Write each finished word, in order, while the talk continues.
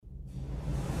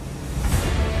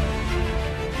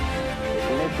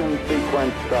Ignition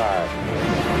sequence start.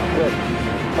 6,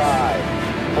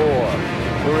 5, 4,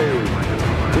 3,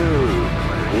 2,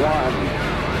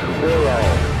 1, 0.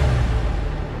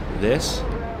 This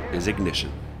is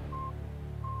Ignition.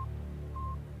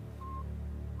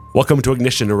 Welcome to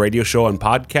Ignition, a radio show and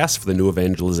podcast for the new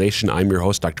evangelization. I'm your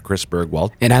host, Dr. Chris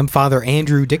Bergwald. And I'm Father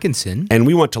Andrew Dickinson. And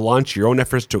we want to launch your own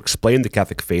efforts to explain the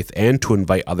Catholic faith and to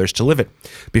invite others to live it.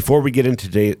 Before we get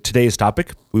into today's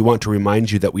topic, we want to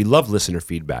remind you that we love listener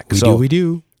feedback. We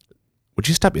do. Would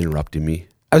you stop interrupting me?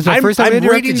 I'm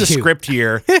reading the script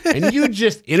here, and you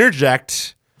just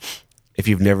interject. If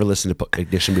you've never listened to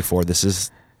Ignition before, this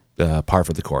is par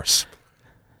for the course.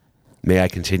 May I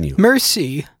continue?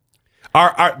 Mercy.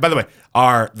 By the way,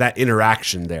 that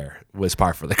interaction there was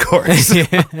par for the course.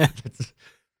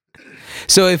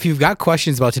 So if you've got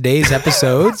questions about today's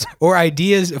episodes or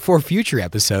ideas for future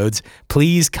episodes,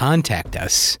 please contact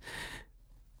us.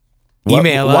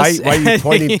 Email us. Why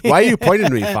are you pointing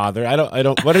to me, Father? I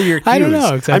don't. What are your cues? I don't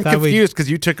know. I'm confused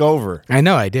because you took over. I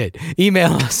know I did.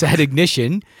 Email us at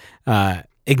ignition.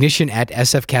 Ignition at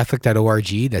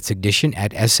sfcatholic.org. That's ignition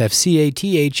at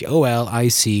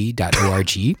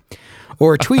sfcatholic.org.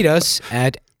 Or tweet us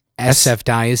at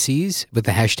sfdiocese with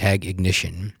the hashtag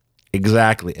ignition.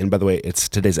 Exactly. And by the way, it's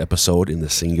today's episode in the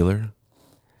singular.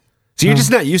 So you're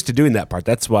just not used to doing that part.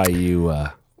 That's why you...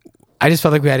 I just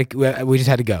felt like we just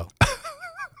had to go.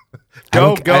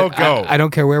 Go. I don't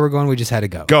care where we're going. We just had to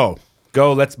go.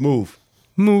 Go. Let's move.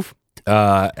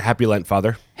 Happy Lent,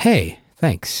 Father. Hey,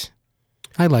 thanks.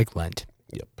 I like Lent.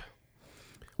 Yep.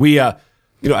 We,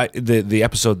 the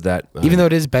episode that... even though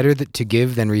it is better to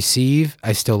give than receive,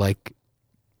 I still like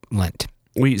Lent.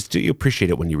 We do appreciate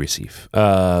it when you receive.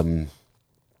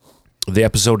 The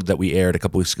episode that we aired a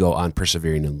couple weeks ago on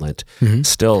persevering in Lent,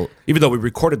 still, even though we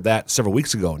recorded that several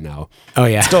weeks ago now,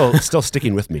 still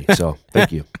sticking with me. So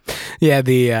thank you. Yeah,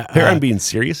 Here I'm being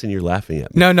serious and you're laughing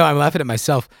at me. No, I'm laughing at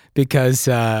myself because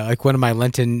like one of my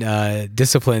Lenten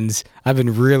disciplines, I've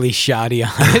been really shoddy on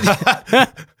it.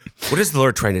 What is the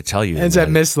Lord trying to tell you? As I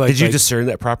missed Did you discern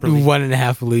that properly?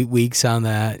 1.5 weeks on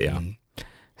that. Yeah.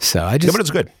 So I just, but it's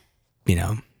good.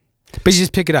 But you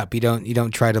just pick it up. You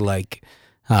don't try to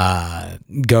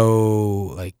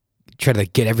try to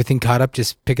get everything caught up.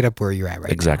 Just pick it up where you're at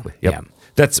right exactly. now. Yep.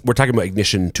 Yeah. We're talking about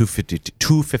Ignition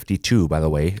 252, by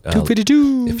the way.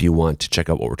 252. If you want to check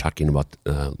out what we're talking about,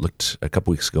 looked a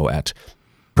couple weeks ago at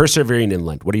persevering in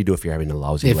Lent. What do you do if you're having a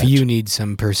lousy Lent? If you need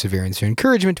some perseverance or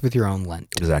encouragement with your own Lent.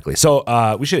 Exactly. So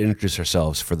we should introduce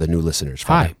ourselves for the new listeners.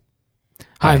 Father.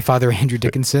 Hi, I'm Father Andrew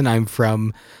Dickinson. I'm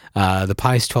from the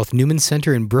Pius XII Newman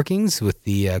Center in Brookings with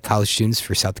the college students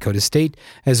for South Dakota State,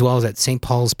 as well as at St.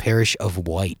 Paul's Parish of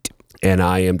White. And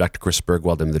I am Dr. Chris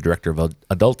Bergwald. I'm the Director of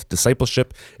Adult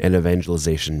Discipleship and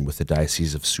Evangelization with the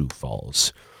Diocese of Sioux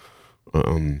Falls.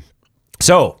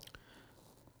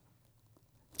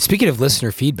 Speaking of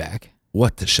listener feedback,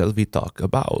 what shall we talk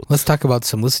about? Let's talk about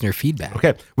some listener feedback.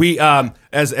 Okay, we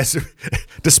as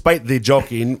despite the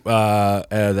joking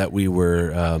that we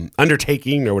were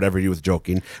undertaking or whatever you was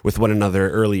joking with one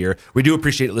another earlier, we do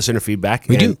appreciate listener feedback.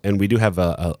 And we do have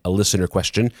a listener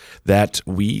question that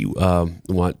we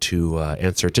want to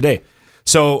answer today.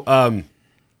 So I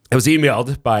was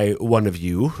emailed by one of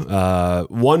you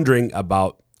wondering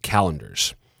about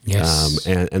calendars. Yes,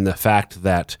 and the fact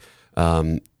that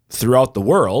throughout the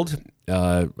world.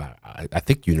 I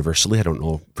think universally, I don't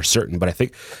know for certain, but I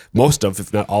think most of,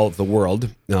 if not all of the world,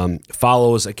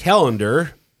 follows a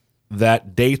calendar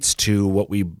that dates to what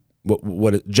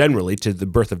generally to the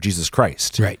birth of Jesus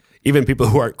Christ. Right. Even people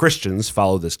who aren't Christians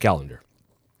follow this calendar.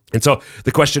 And so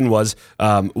the question was,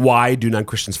 why do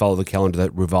non-Christians follow the calendar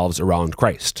that revolves around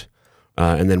Christ?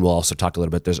 And then we'll also talk a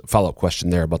little bit, there's a follow-up question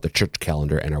there about the church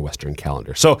calendar and our Western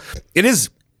calendar. So it is,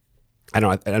 I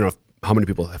don't know how many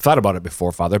people have thought about it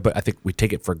before, Father, but I think we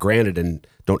take it for granted and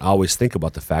don't always think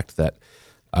about the fact that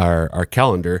our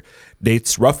calendar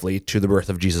dates roughly to the birth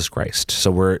of Jesus Christ. So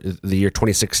we're the year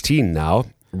 2016 now,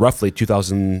 roughly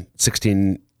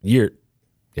 2016 years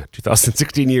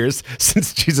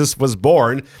since Jesus was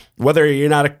born. Whether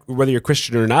you're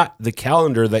Christian or not, the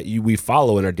calendar that we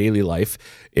follow in our daily life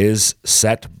is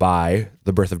set by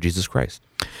the birth of Jesus Christ.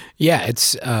 Yeah,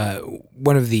 it's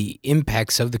one of the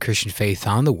impacts of the Christian faith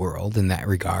on the world in that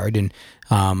regard, and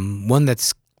one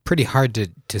that's pretty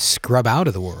hard to scrub out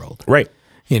of the world. Right.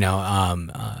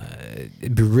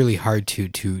 It'd be really hard to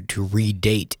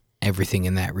redate everything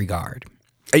in that regard.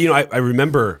 I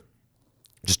remember,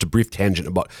 just a brief tangent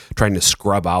about trying to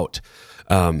scrub out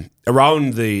at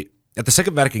the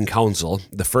Second Vatican Council,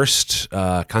 the first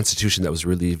constitution that was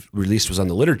released was on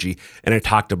the liturgy, and it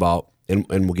talked about and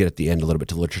we'll get at the end a little bit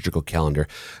to the liturgical calendar,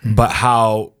 but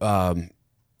how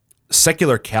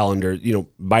secular calendar,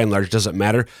 by and large doesn't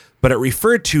matter, but it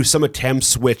referred to some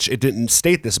attempts, which it didn't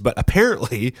state this, but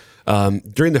apparently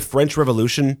during the French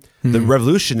Revolution, the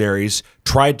revolutionaries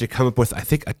tried to come up with, I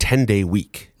think, a 10-day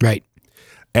week. Right.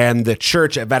 And the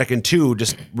church at Vatican II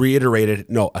just reiterated,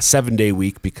 no, a 7-day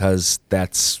week, because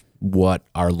that's what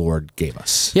our Lord gave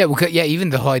us. Yeah,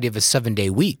 even the whole idea of a 7-day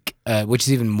week, which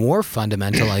is even more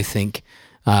fundamental, I think,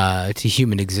 to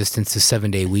human existence, the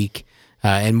 7-day week,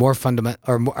 and more fundamental,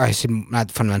 or I should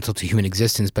not fundamental to human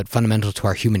existence, but fundamental to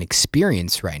our human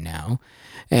experience right now,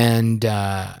 and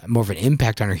more of an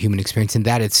impact on our human experience, and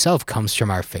that itself comes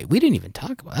from our faith. We didn't even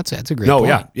talk about that. That's a great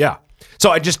point. Yeah.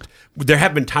 So there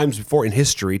have been times before in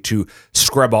history to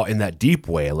scrub out in that deep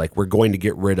way, like we're going to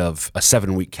get rid of a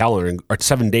 7-week calendar or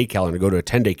 7-day calendar, go to a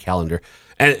 10-day calendar,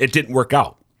 and it didn't work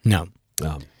out. No.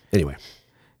 Anyway.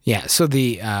 Yeah. So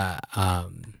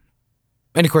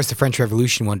and of course the French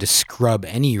Revolution wanted to scrub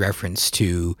any reference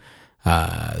to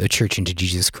the church and to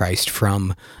Jesus Christ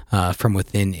from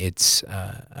within its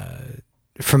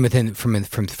from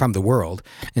the world,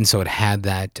 and so it had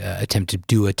that attempt to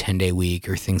do a 10-day week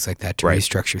or things like that to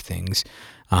restructure things.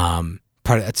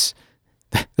 Part of that's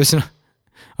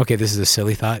okay. This is a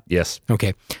silly thought. Yes.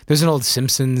 Okay. There's an old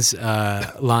Simpsons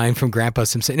line from Grandpa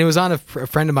Simpson, and it was on a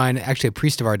friend of mine, actually a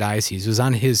priest of our diocese. It was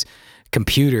on his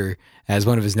computer as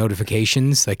one of his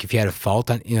notifications. Like if you had a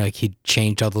fault on, like he'd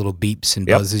changed all the little beeps and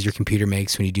buzzes your computer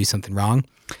makes when you do something wrong.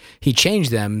 He changed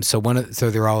them so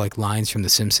they're all like lines from The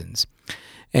Simpsons.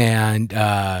 And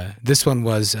this one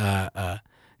was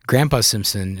Grandpa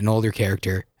Simpson, an older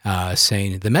character,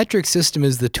 saying, "The metric system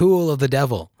is the tool of the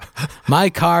devil. My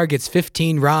car gets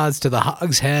 15 rods to the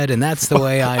hogshead, and that's the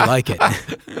way I like it."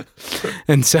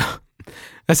 And so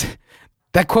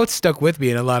that quote stuck with me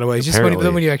in a lot of ways. Just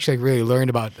when you actually really learned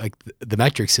about like the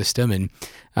metric system and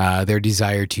their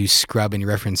desire to scrub any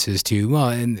references to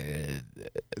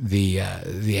the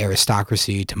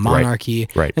aristocracy, to monarchy,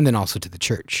 and then also to the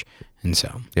church. And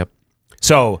so,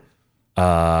 So,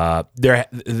 there,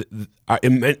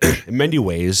 in many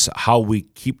ways, how we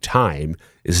keep time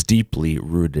is deeply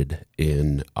rooted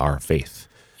in our faith.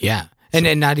 Yeah,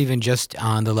 and not even just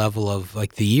on the level of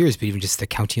like the years, but even just the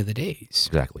counting of the days.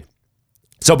 Exactly.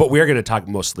 So, but we're going to talk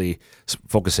mostly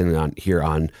focusing on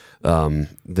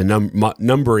the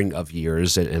numbering of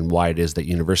years and why it is that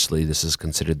universally this is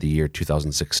considered the year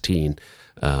 2016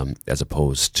 as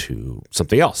opposed to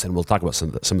something else. And we'll talk about some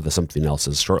of the something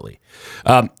else's shortly.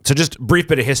 So just a brief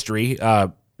bit of history.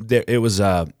 It was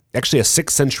actually a 6th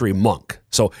century monk.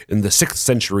 So in the 6th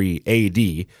century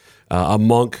AD, a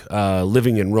monk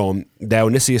living in Rome,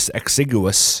 Dionysius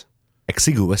Exiguus.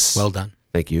 Well done.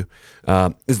 Thank you.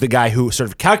 Is the guy who sort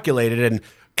of calculated and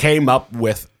came up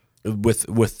with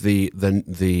the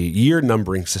year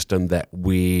numbering system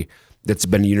that's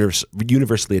been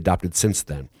universally adopted since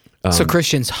then. So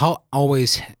Christians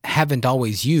haven't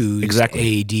always used AD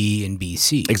and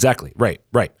BC. Exactly. Right.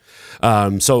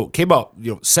 So it came out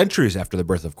centuries after the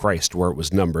birth of Christ, where it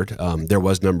was numbered. There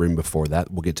was numbering before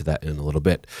that. We'll get to that in a little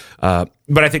bit. But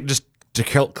I think just to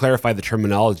clarify the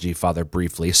terminology, Father,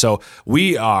 briefly. So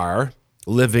we are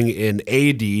living in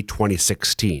AD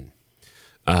 2016,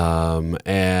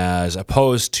 as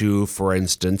opposed to, for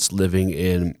instance, living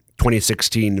in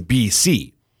 2016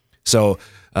 BC. So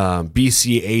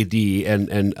BC AD,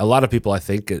 and a lot of people, I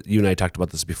think, you and I talked about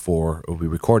this before we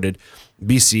recorded,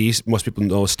 BC, most people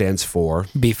know, stands for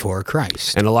before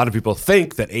Christ. And a lot of people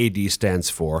think that AD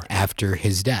stands for after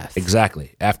his death.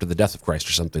 Exactly, after the death of Christ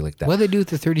or something like that. What do they do with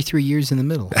the 33 years in the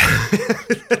middle?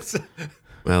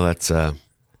 Well, that's...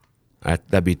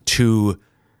 that'd be 2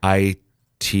 ITIM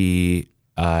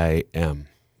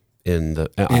in the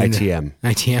ITM.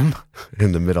 ITM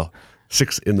in the middle,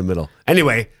 6 in the middle.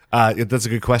 Anyway, that's a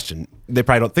good question. They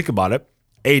probably don't think about it.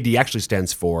 AD actually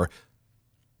stands for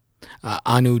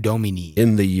Anno Domini,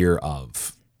 in the year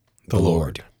of the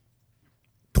Lord,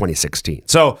 2016.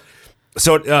 So,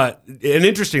 and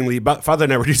interestingly, Father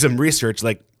and I were doing some research,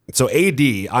 So AD,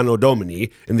 Anno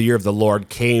Domini, in the year of the Lord,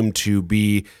 came to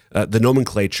be the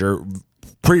nomenclature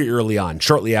pretty early on,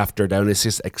 shortly after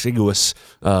Dionysius Exiguus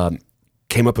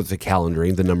came up with the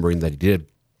calendaring, the numbering that he did.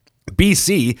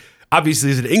 BC,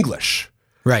 obviously, is in English.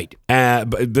 Right.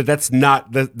 But that's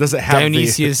not, that doesn't have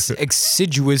Dionysius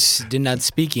Exiguus did not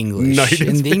speak English. No, he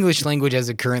didn't and the English language as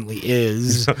it currently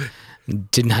is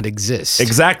did not exist.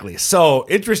 Exactly. So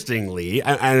interestingly,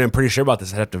 and I'm pretty sure about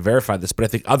this, I'd have to verify this, but I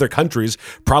think other countries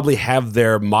probably have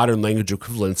their modern language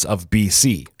equivalents of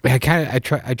BC. I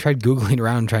tried Googling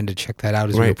around trying to check that out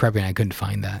as we were prepping. I couldn't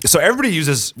find that. So everybody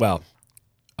uses,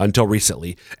 until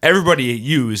recently, everybody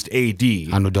used AD,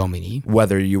 Anno Domini.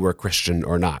 whether you were Christian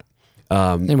or not.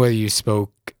 And whether you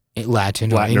spoke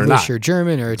Latin or Latin or English not. or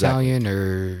German or Italian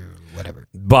or whatever.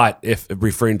 But if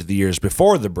referring to the years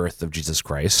before the birth of Jesus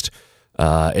Christ,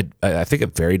 I think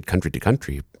it varied country to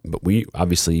country. But we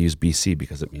obviously use BC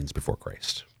because it means before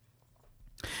Christ.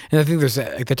 And I think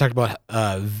they talked about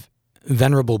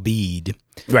Venerable Bede,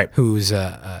 Right. who's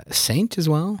a saint as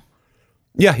well.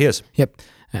 Yeah, he is. Yep.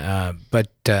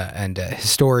 And a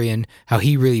historian, how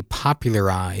he really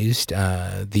popularized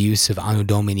the use of Anno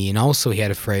Domini, and also he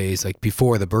had a phrase like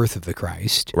before the birth of the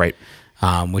Christ, Right.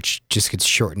 which just gets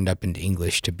shortened up into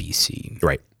English to BC.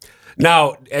 Right.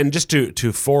 Now, and just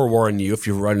to forewarn you, if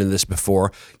you've run into this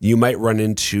before, you might run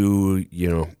into,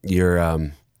 your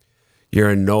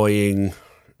annoying.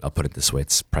 I'll put it this way: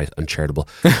 it's probably uncharitable,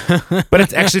 but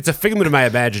it's a figment of my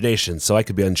imagination, so I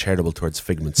could be uncharitable towards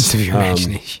figments. Of your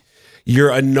imagination.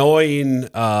 Your annoying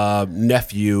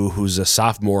nephew who's a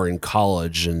sophomore in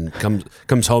college and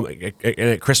comes home and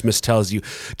at Christmas tells you,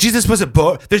 Jesus wasn't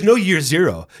born. There's no year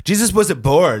zero. Jesus wasn't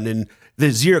born in the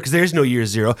zero because there's no year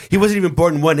zero. He wasn't even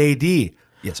born in 1 AD.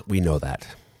 Yes, we know that.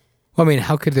 Well, I mean,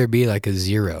 how could there be like a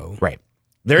zero? Right.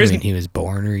 There I is mean, he was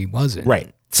born or he wasn't.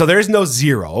 right. So there is no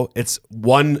zero. It's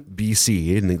 1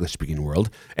 BC in the English-speaking world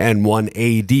and 1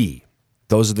 AD.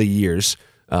 Those are the years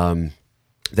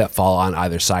that fall on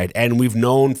either side. And we've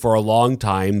known for a long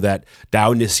time that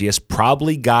Dionysius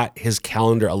probably got his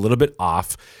calendar a little bit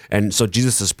off. And so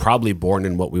Jesus is probably born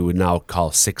in what we would now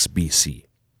call 6 BC.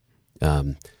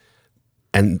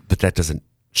 But that doesn't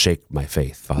shake my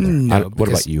faith, Father. No, What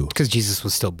about you? Because Jesus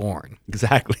was still born.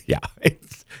 Exactly. Yeah.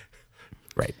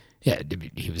 Right. Yeah,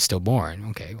 he was still born.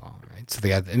 Okay, well, all right. So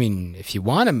if you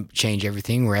want to change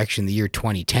everything, we're actually in the year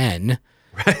 2010.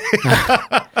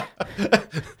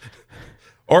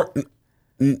 Or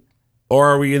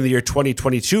are we in the year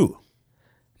 2022?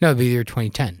 No, it'd be the year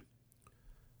 2010.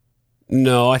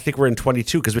 No, I think we're in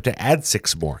 22 because we have to add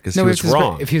 6 more because he No, was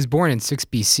wrong. if he was born in 6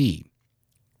 BC,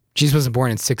 Jesus wasn't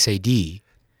born in 6 AD.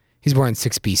 He's born in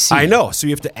 6 BC. I know. So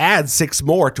you have to add 6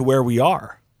 more to where we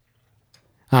are.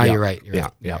 Ah, Yeah. you're right. You're Yeah,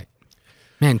 right. You're yeah. right.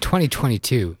 Man,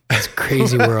 2022. It's a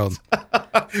crazy world.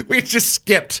 We just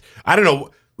skipped. I don't know.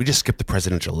 We just skipped the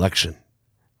presidential election.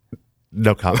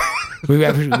 No comment.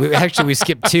 We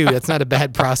skipped 2. That's not a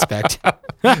bad prospect.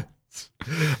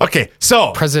 Okay,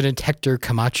 so President Hector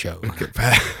Camacho.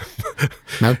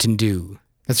 Mountain Dew.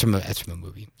 That's from a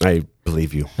movie. I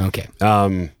believe you. Okay.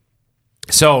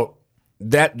 So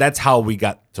that's how we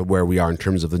got to where we are in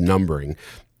terms of the numbering.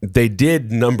 They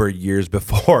did number years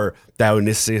before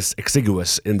Dionysius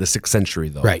Exiguus in the 6th century,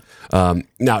 though. Right.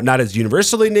 Now, not as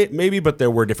universally, maybe, but there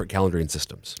were different calendaring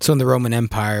systems. So in the Roman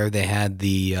Empire, they had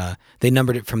they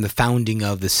numbered it from the founding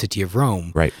of the city of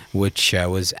Rome, Right. which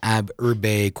was Ab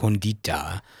Urbe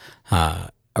Condita,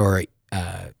 or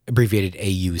abbreviated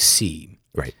AUC.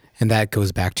 Right. And that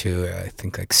goes back to, I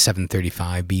think, like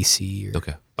 735 BC.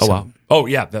 Okay. Oh, wow. Oh,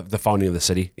 yeah, the founding of the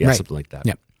city. Yeah, Right. something like that.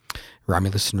 Yep.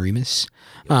 Romulus and Remus,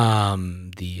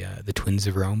 the twins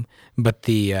of Rome. But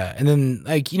and then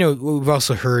we've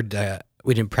also heard,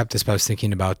 we didn't prep this, but I was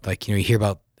thinking about you hear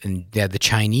about, and they had the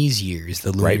Chinese years,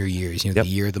 the lunar Right. years, Yep. the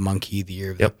year of the monkey, the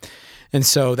year of Yep. and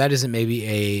so that isn't maybe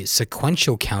a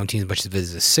sequential counting as much as it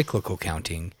is a cyclical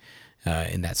counting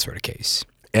in that sort of case.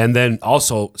 And then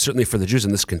also, certainly for the Jews,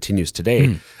 and this continues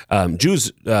today,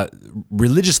 Jews,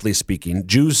 religiously speaking,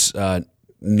 Jews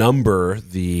number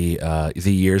the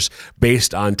years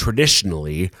based on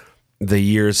traditionally the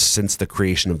years since the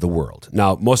creation of the world.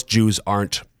 Now, most Jews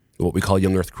aren't what we call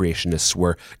young earth creationists,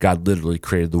 where God literally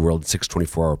created the world in 6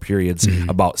 24-hour periods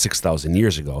about 6,000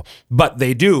 years ago. But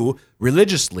they do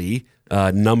religiously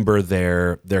number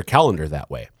their calendar that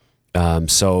way.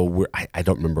 So I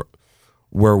don't remember.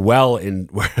 We're well in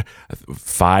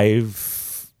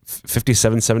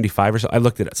 5775 or so. I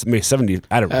looked at it. Maybe 70.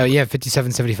 I don't know. Yeah,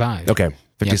 5775. Okay,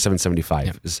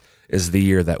 5775 is the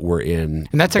year that we're in.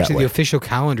 And that's actually that the way. official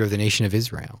calendar of the nation of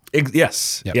Israel.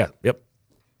 Yes. Yep. Yeah. Yep.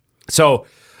 So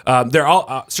there are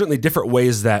all certainly different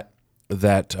ways that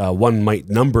one might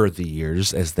number the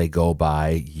years as they go by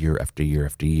year after year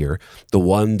after year. The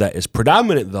one that is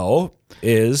predominant, though,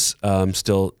 is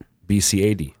still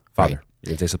BC AD. Father, Right. you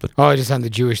can say something? Oh, just on the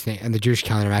Jewish thing, and the Jewish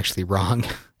calendar, I'm actually wrong.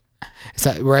 It's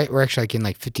not, we're actually like in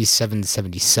like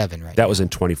 5777, right? That was in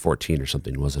 2014 or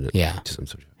something, wasn't it? Yeah.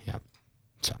 Yeah.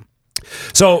 So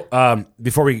So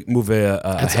before we move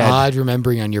it's ahead, odd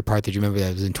remembering on your part that you remember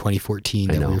that it was in 2014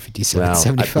 that we were well,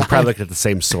 5775. we probably looked at the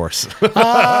same source. You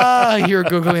were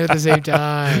Googling at the same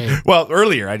time. Well,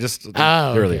 earlier,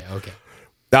 Oh, earlier. okay.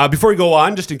 Before we go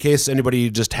on, just in case anybody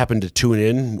just happened to tune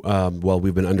in while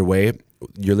we've been underway,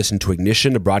 You're listening to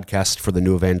Ignition, a broadcast for the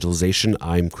New Evangelization.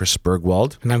 I'm Chris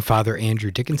Bergwald. And I'm Father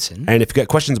Andrew Dickinson. And if you've got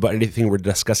questions about anything we're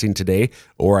discussing today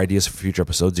or ideas for future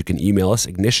episodes, you can email us,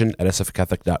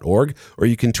 ignition@sfcatholic.org, or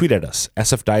you can tweet at us,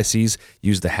 sfdiocese,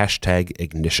 use the hashtag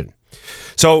Ignition.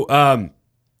 So,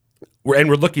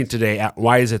 we're looking today at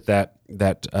why is it that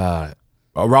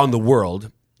around the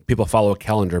world, people follow a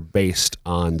calendar based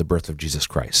on the birth of Jesus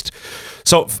Christ.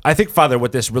 So I think, Father,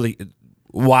 what this really...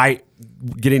 Why,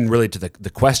 getting really to the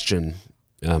question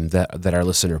that our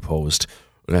listener posed,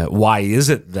 why is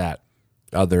it that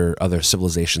other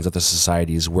civilizations, other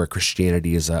societies where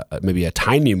Christianity is maybe a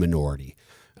tiny minority,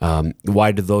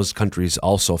 why do those countries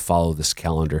also follow this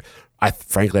calendar?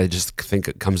 Frankly, I just think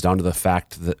it comes down to the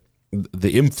fact that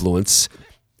the influence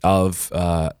of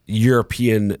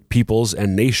European peoples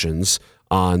and nations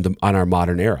on our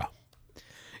modern era.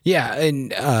 Yeah,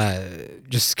 and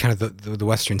just kind of the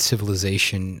Western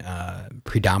civilization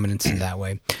predominance in that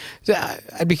way. So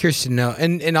I'd be curious to know,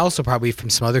 and also probably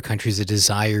from some other countries, a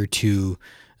desire to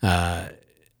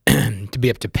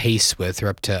be up to pace with or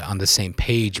up to on the same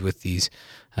page with these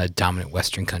dominant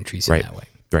Western countries in that way.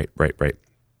 Right.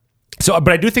 So,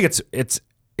 but I do think it's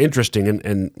interesting,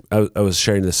 and I was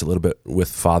sharing this a little bit with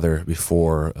Father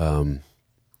before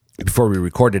we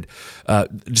recorded,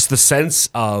 just the sense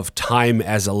of time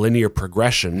as a linear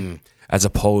progression as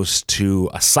opposed to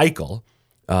a cycle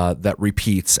that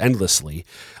repeats endlessly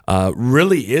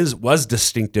really was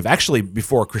distinctive, actually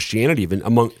before Christianity, even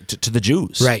to the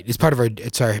Jews. Right, it's part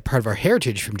of our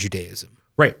heritage from Judaism.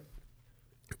 Right.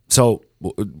 So,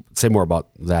 say more about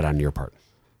that on your part.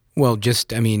 Well,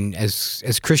 just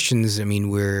as Christians, we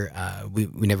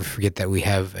never forget that we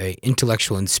have a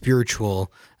intellectual and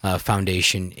spiritual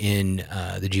foundation in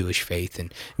the Jewish faith,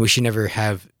 and we should never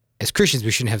have, as Christians,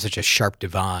 we shouldn't have such a sharp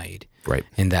divide, right,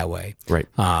 in that way, right.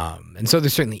 And so there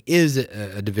certainly is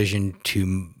a division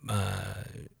to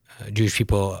Jewish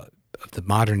people of the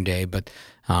modern day, but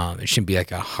it shouldn't be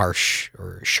like a harsh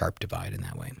or sharp divide in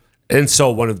that way. And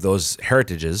so, one of those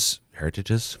heritages, one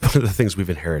of the things we've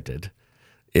inherited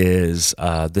is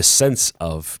this sense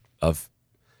of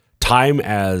time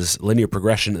as linear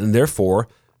progression, and therefore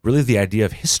really the idea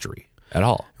of history at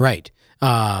all. Right.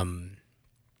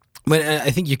 But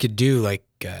I think you could do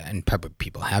and probably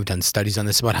people have done studies on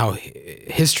this about how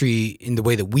history, in the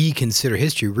way that we consider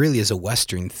history, really is a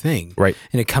Western thing. Right.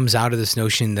 And it comes out of this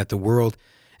notion that the world,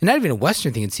 and not even a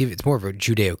Western thing, it's more of a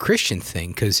Judeo-Christian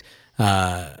thing, because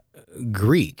the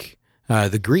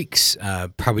Greeks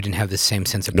probably didn't have the same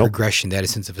sense of progression. They had a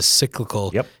sense of a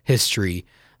cyclical history.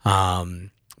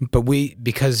 But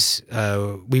because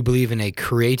we believe in a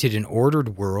created and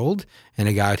ordered world and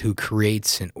a God who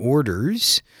creates and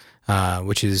orders,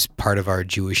 which is part of our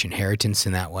Jewish inheritance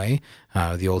in that way,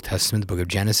 the Old Testament, the book of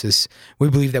Genesis, we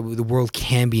believe that the world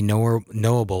can be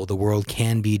knowable, the world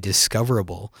can be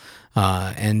discoverable,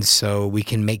 and so we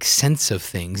can make sense of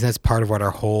things. That's part of what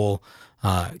our whole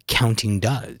counting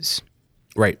does.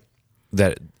 Right.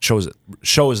 That shows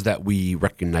that we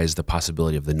recognize the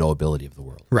possibility of the knowability of the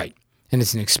world. Right. And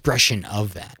it's an expression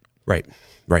of that. Right.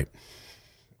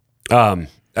 The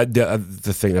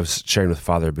thing I was sharing with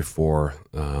Father before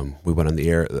we went on the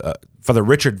air, Father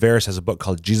Richard Veris has a book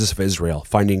called Jesus of Israel,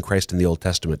 Finding Christ in the Old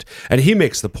Testament. And he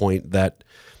makes the point that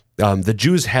the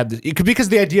Jews had, because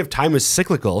the idea of time is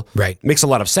cyclical, right, makes a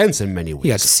lot of sense in many ways.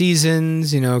 You got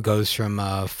seasons, it goes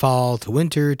from fall to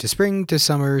winter to spring to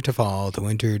summer to fall to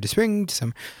winter to spring to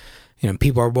summer.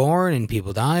 People are born and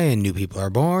people die, and new people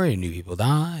are born and new people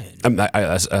die.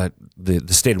 The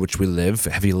state in which we live,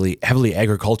 heavily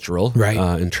agricultural, right,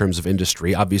 in terms of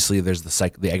industry. Obviously, there's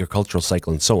the agricultural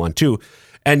cycle and so on too.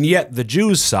 And yet the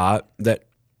Jews saw that,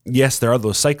 yes, there are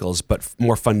those cycles, but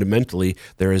more fundamentally,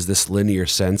 there is this linear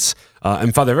sense.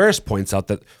 And Father Veris points out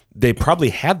that they probably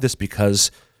had this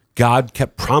because God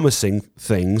kept promising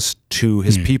things to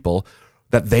his people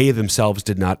that they themselves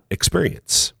did not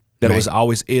experience, that it was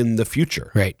always in the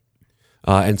future. Right.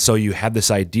 And so you had this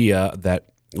idea that,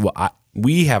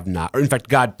 we have not, or in fact,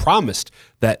 God promised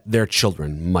that their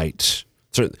children might.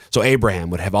 So Abraham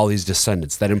would have all these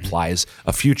descendants. That implies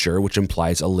a future, which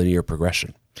implies a linear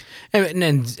progression. And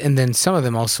then some of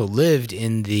them also lived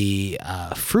in the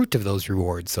fruit of those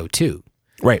rewards, though, too.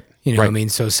 Right.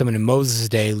 So someone in Moses'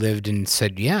 day lived and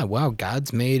said, yeah, wow,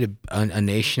 God's made a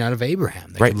nation out of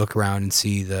Abraham. They could look around and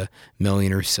see the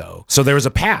million or so. So there was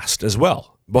a past as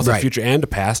well, both a future and a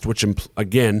past, which,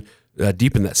 again,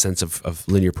 deepen that sense of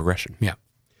linear progression. Yeah.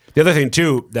 The other thing,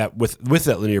 too, that with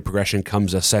that linear progression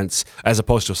comes a sense, as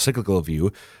opposed to a cyclical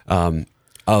view,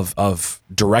 of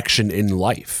direction in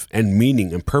life and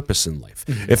meaning and purpose in life.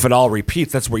 If it all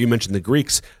repeats, that's where you mentioned the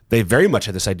Greeks. They very much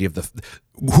had this idea of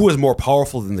who is more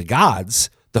powerful than the gods,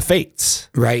 the fates.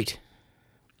 Right.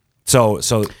 So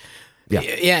yeah.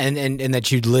 Yeah, and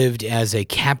that you'd lived as a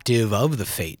captive of the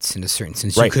fates in a certain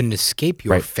sense. Right. You couldn't escape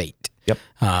your Right. fate. Yep.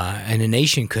 And a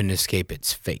nation couldn't escape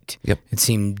its fate. Yep. It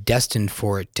seemed destined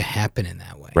for it to happen in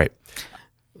that way. Right.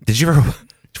 Did you ever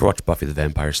watch Buffy the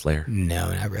Vampire Slayer?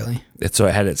 No, not really. So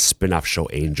it had its spin-off show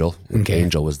Angel. And Okay.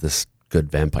 Angel was this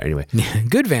good vampire. Anyway,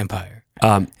 Good vampire.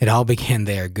 It all began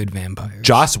there. Good vampires.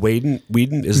 Joss Whedon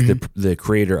is the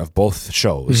creator of both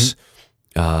shows,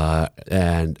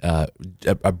 and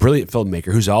a brilliant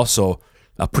filmmaker who's also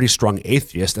a pretty strong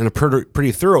atheist and a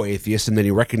pretty thorough atheist. And then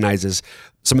he recognizes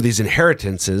some of these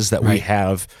inheritances that we Right.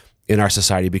 have in our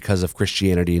society because of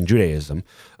Christianity and Judaism,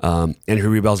 and who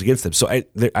rebels against them. So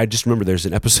I just remember there's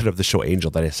an episode of the show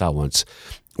Angel that I saw once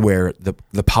where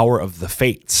the power of the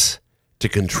fates to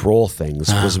control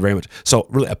things was very much so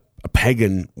really a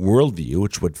pagan worldview,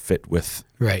 which would fit with,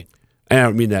 Right. and I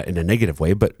don't mean that in a negative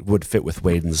way, but would fit with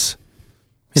Whedon's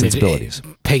sensibilities.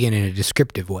 Pagan in a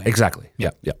descriptive way. Exactly.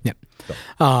 Yeah. Yep.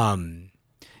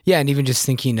 Yeah, and even just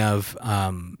thinking of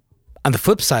on the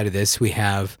flip side of this, we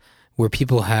have where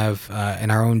people have in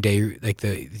our own day, like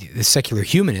the secular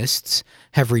humanists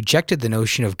have rejected the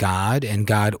notion of God and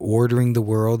God ordering the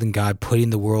world and God putting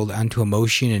the world onto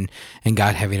emotion and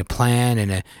God having a plan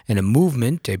and a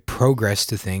movement, a progress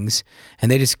to things,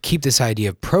 and they just keep this idea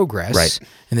of progress Right.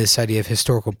 and this idea of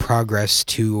historical progress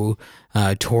to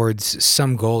towards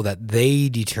some goal that they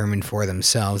determine for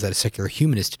themselves, that a secular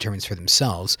humanist determines for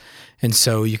themselves. And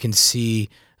so you can see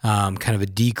kind of a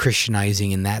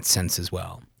de-Christianizing in that sense as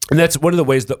well. And that's one of the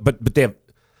ways that, but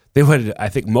they would, I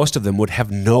think most of them would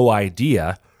have no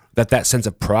idea that sense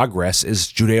of progress is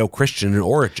Judeo-Christian in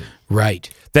origin. Right.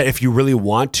 That if you really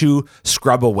want to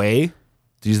scrub away,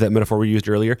 to use that metaphor we used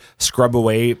earlier, scrub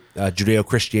away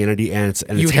Judeo-Christianity and its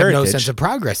You have heritage. no sense of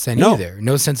progress then No. either.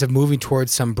 No sense of moving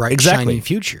towards some bright, Exactly. shining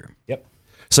future. Yep.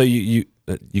 So you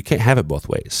can't have it both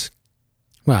ways.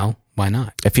 Well, why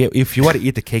not? If you want to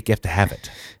eat the cake, you have to have it.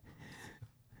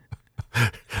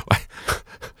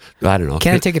 I don't know.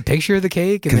 Can I take a picture of the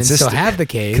cake and then still have the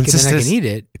cake and then I can eat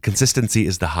it? Consistency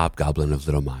is the hobgoblin of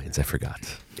little minds. I forgot.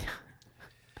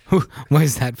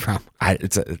 Where's that from?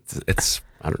 It's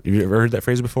I don't. You ever heard that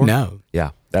phrase before? No. Yeah,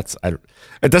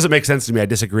 it doesn't make sense to me. I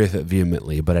disagree with it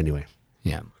vehemently. But anyway,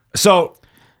 Yeah. so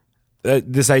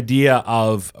this idea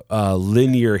of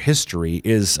linear history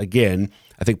is again,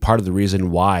 I think, part of the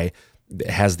reason why it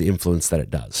has the influence that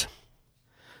it does.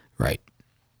 Right.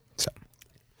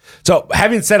 So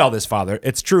having said all this, Father,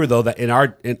 it's true though that in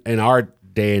our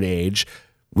day and age,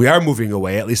 we are moving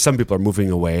away. At least some people are moving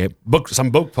away.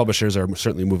 Some book publishers are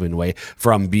certainly moving away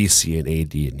from BC and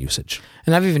AD in usage.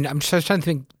 And I'm just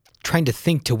trying to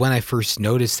think to when I first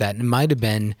noticed that. And it might have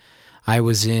been I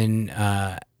was in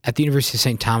at the University of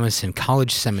St. Thomas in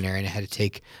college seminary, and I had to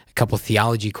take a couple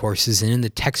theology courses. And in the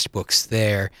textbooks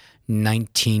there,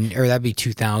 2000,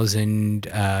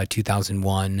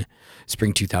 2001,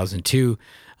 spring 2002.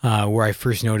 Where I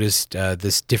first noticed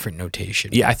this different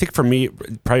notation. Yeah, I think for me,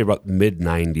 probably about mid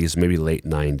 90s, maybe late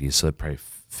 90s, so it probably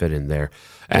fit in there.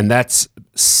 And that's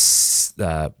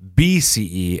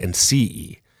BCE and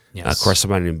CE, Yes.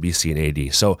 corresponding to BC and AD.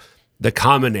 So the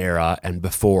Common Era and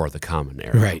before the Common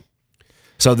Era. Right.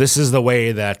 So this is the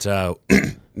way that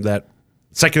that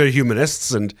secular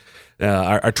humanists and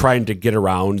are trying to get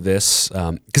around this.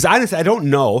 Because honestly, I don't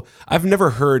know. I've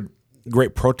never heard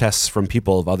great protests from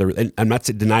people of other, and I'm not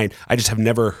denying, I just have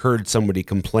never heard somebody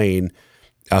complain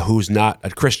who's not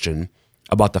a Christian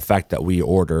about the fact that we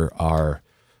order our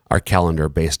calendar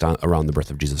based on around the birth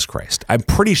of Jesus Christ. I'm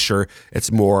pretty sure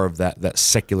it's more of that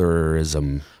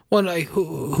secularism. Well,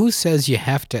 who says you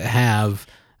have to have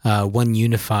one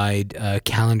unified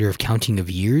calendar of counting of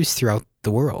years throughout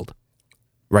the world?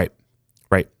 Right.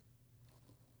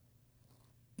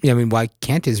 Yeah, I mean, why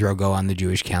can't Israel go on the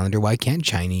Jewish calendar? Why can't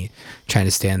China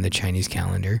stay on the Chinese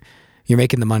calendar? You're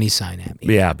making the money sign at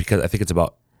me. Yeah, because I think it's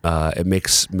about it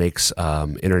makes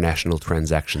international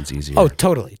transactions easier. Oh,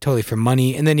 totally for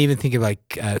money, and then even think of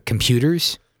like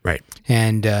computers, right.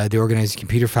 and the organized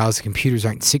computer files. The computers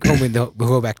aren't we'll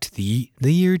go back to the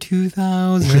year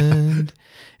 2000,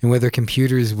 and whether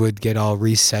computers would get all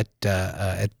reset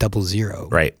at 00.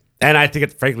 Right. And I think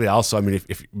it, frankly, also, I mean,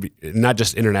 if not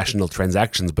just international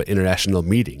transactions, but international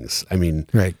meetings. I mean,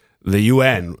 Right. The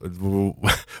UN,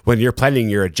 when you're planning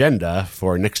your agenda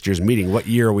for next year's meeting, what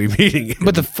year are we meeting?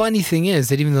 But the funny thing is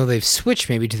that even though they've switched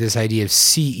maybe to this idea of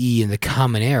CE and the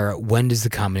Common Era, when does the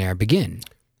Common Era begin?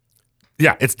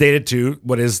 Yeah, it's dated to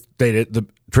what is dated the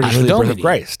traditionally the birth of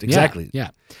Christ. Exactly. Yeah.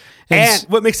 And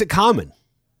what makes it common?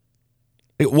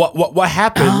 What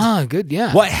happened? Good.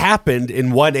 Yeah. What happened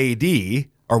in 1 AD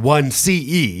or 1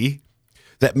 CE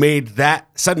that made that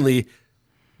suddenly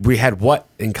we had what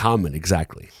in common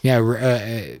exactly? Yeah,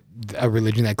 a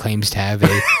religion that claims to have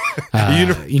a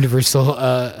universal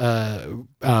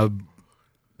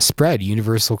spread,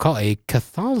 universal call, a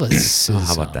Catholicism.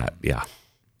 How about that? Yeah.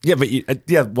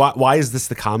 Yeah, but why is this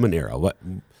the common era? What?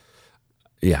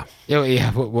 Yeah.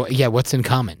 What's in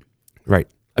common? Right.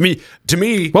 I mean, to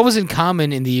me, what was in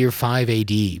common in the year 5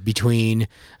 AD between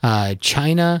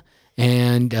China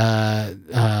and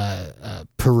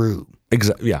Peru?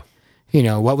 Exactly. Yeah. You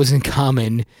know, what was in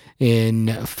common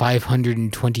in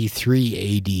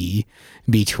 523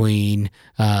 AD between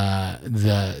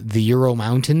the Ural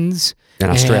Mountains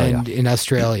and Australia? And in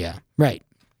Australia, right?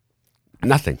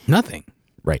 Nothing.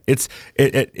 Right. It's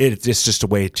just a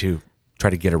way to try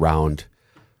to get around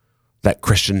that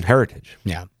Christian heritage.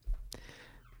 Yeah.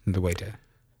 The way to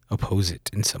oppose it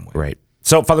in some way. Right.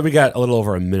 So, Father, we got a little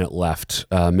over a minute left.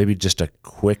 Maybe just a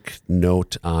quick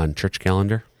note on church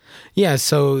calendar. Yeah.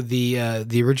 So the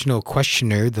original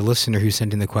questioner, the listener who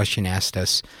sent in the question, asked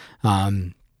us,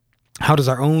 how does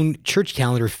our own church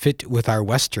calendar fit with our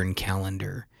Western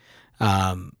calendar?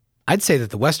 I'd say that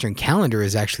the Western calendar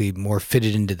is actually more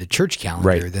fitted into the church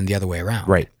calendar than the other way around.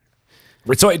 Right.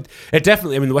 So it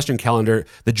definitely, I mean, the Western calendar,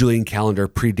 the Julian calendar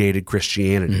predated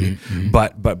Christianity,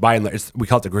 but by and large, we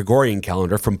call it the Gregorian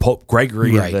calendar from Pope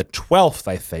Gregory the 12th,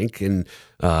 I think, in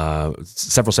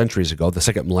several centuries ago, the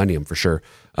second millennium for sure,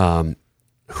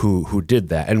 who did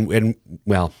that. And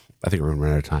well, I think we're going to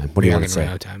run out of time. What do you want to say? Run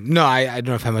out of time. No, I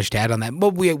don't have much to add on that.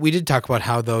 But we did talk about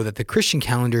how, though, that the Christian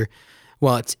calendar,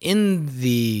 well, it's in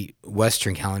the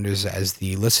Western calendars, as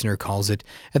the listener calls it.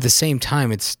 At the same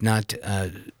time, it's not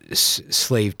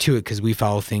slave to it, because we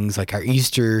follow things like our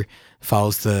Easter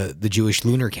follows the Jewish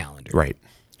lunar calendar. Right.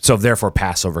 So therefore,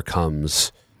 Passover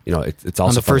comes, it's also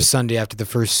on the first Sunday after the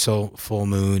first full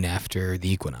moon after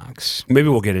the equinox. Maybe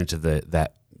we'll get into the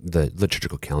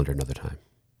liturgical calendar another time.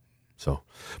 So,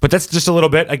 but that's just a little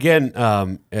bit. Again,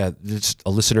 just a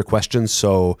listener question.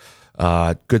 So,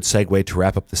 good segue to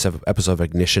wrap up this episode of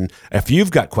Ignition. If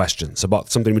you've got questions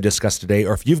about something we discussed today,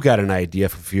 or if you've got an idea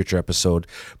for a future episode,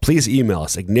 please email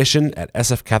us,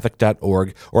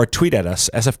 ignition@sfcatholic.org, or tweet at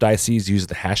us, sfdiocese, use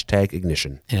the hashtag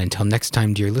Ignition. And until next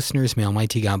time, dear listeners, may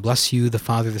Almighty God bless you, the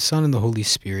Father, the Son, and the Holy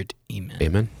Spirit. Amen.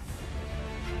 Amen.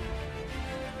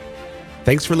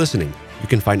 Thanks for listening. You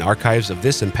can find archives of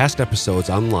this and past episodes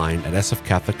online at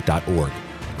sfcatholic.org.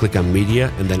 Click on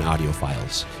Media and then Audio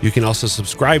Files. You can also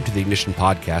subscribe to the Ignition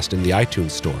podcast in the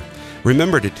iTunes Store.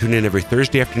 Remember to tune in every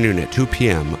Thursday afternoon at 2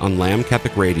 p.m. on Lamb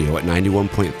Catholic Radio at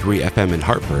 91.3 FM in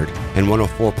Hartford and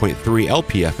 104.3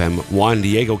 LPFM Juan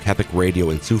Diego Catholic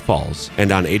Radio in Sioux Falls,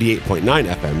 and on 88.9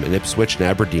 FM in Ipswich and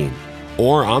Aberdeen,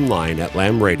 or online at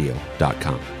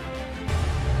lambradio.com.